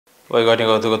Oigoni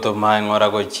gotugoto maing'ora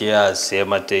gochia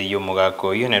semate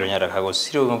yomugako yonero nyaraka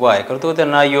gosiro ngwae karutote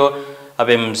nayo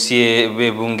abemsie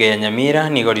bebunge ya Nyamira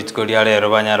nigo ritkoria rero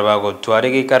banyara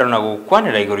bagotware gikaro na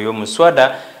gukwanira igoro yo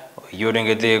muswada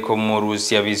yorengete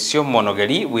komurusia visio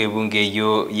monogeri webunge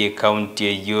yo ye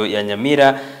county yo ya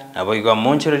Nyamira nabo igwa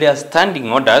monchoreria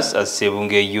standing orders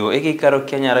asebunge yo egikaro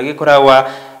kenyara gikorawa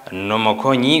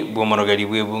nomokonyi bwo monogeri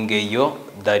webunge yo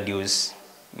Dadius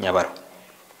Nyabaro.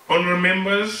 Honourable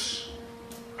members,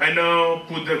 I now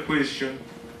put the question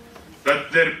that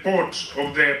the report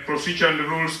of the Procedure and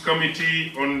Rules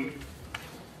Committee on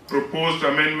proposed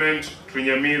amendment to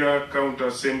Nyamira County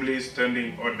Assembly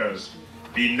Standing Orders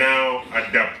be now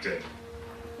adopted.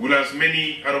 Will as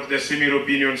many out of the similar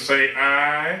opinion say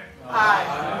aye? Aye.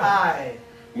 Aye.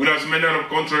 Will as many out of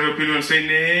contrary opinion say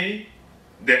nay?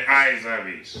 The ayes have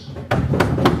it.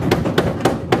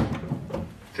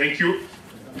 Thank you.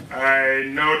 I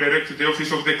now direct the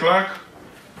office of the clerk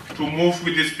to move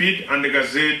with the speed and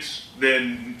gazette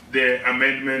the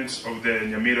amendments of the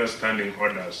Nyamira standing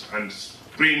orders and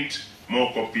print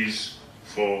more copies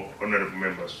for honorable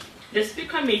members. The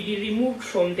speaker may be removed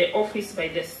from the office by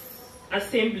the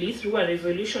assembly through a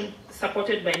resolution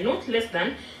supported by not less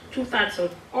than 2/3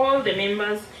 of all the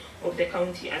members of the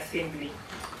county assembly.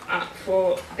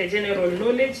 For the general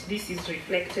knowledge, this is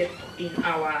reflected in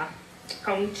our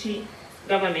County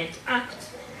Government Act,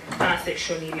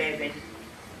 section 11.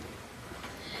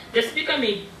 The speaker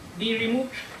may be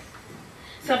removed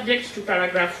subject to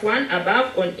paragraph 1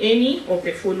 above on any of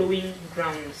the following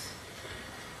grounds: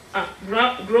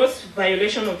 gross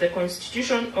violation of the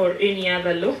Constitution or any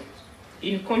other law,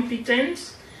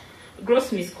 incompetence,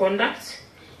 gross misconduct,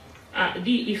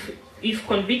 if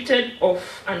convicted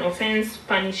of an offense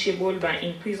punishable by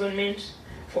imprisonment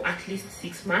for at least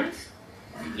 6 months,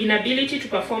 inability to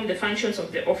perform the functions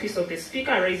of the office of the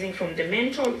speaker arising from the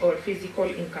mental or physical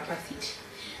incapacity.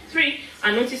 3.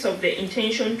 A notice of the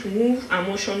intention to move a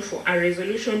motion for a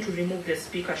resolution to remove the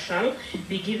speaker shall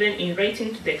be given in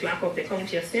writing to the clerk of the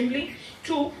county assembly.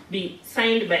 2. Be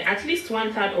signed by at least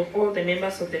 1/3 of all the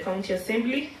members of the county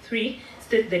assembly. 3.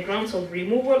 State the grounds of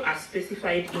removal as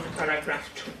specified in paragraph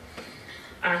 2.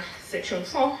 Section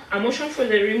 4. A motion for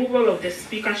the removal of the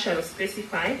speaker shall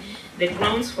specify the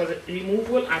grounds for the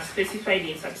removal as specified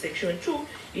in subsection 2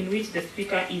 in which the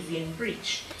speaker is in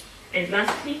breach. And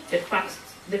lastly, the facts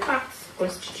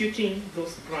constituting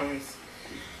those grounds.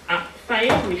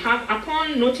 5. We have,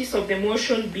 upon notice of the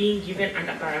motion being given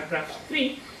under paragraph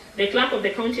 3, the clerk of the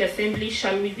county assembly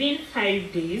shall within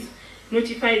 5 days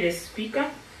notify the speaker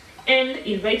and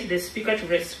invite the speaker to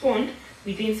respond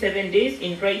within 7 days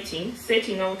in writing,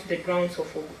 setting out the grounds of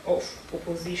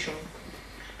opposition.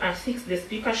 6. The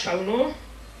speaker shall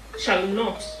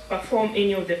not perform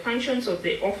any of the functions of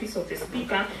the office of the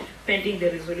speaker pending the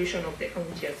resolution of the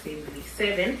county assembly.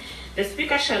 7. The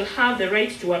speaker shall have the right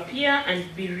to appear and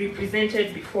be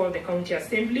represented before the county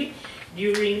assembly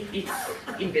during its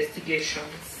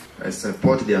investigations. I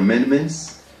support the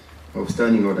amendments of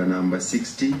Standing Order number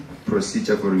 60,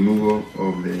 procedure for removal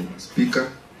of the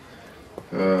speaker,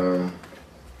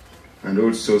 and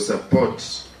also support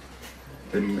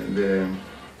the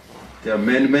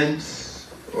amendment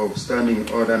of Standing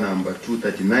Order number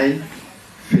 239,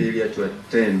 failure to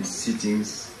attend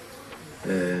sittings,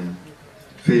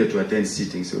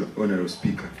 Honorable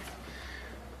Speaker.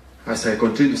 As I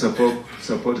continue to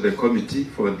support the committee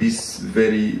for this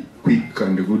very quick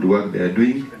and good work they are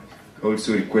doing, I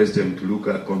also request them to look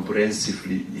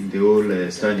comprehensively in the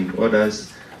whole standing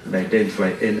orders and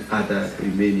identify any other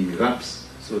remaining gaps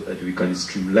so that we can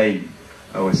streamline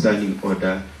our standing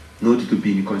order, not to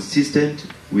be inconsistent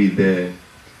with the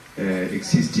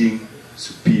existing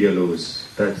superior laws,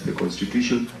 that's the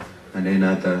Constitution, and any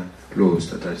other laws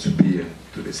that are superior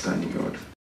to the standing order.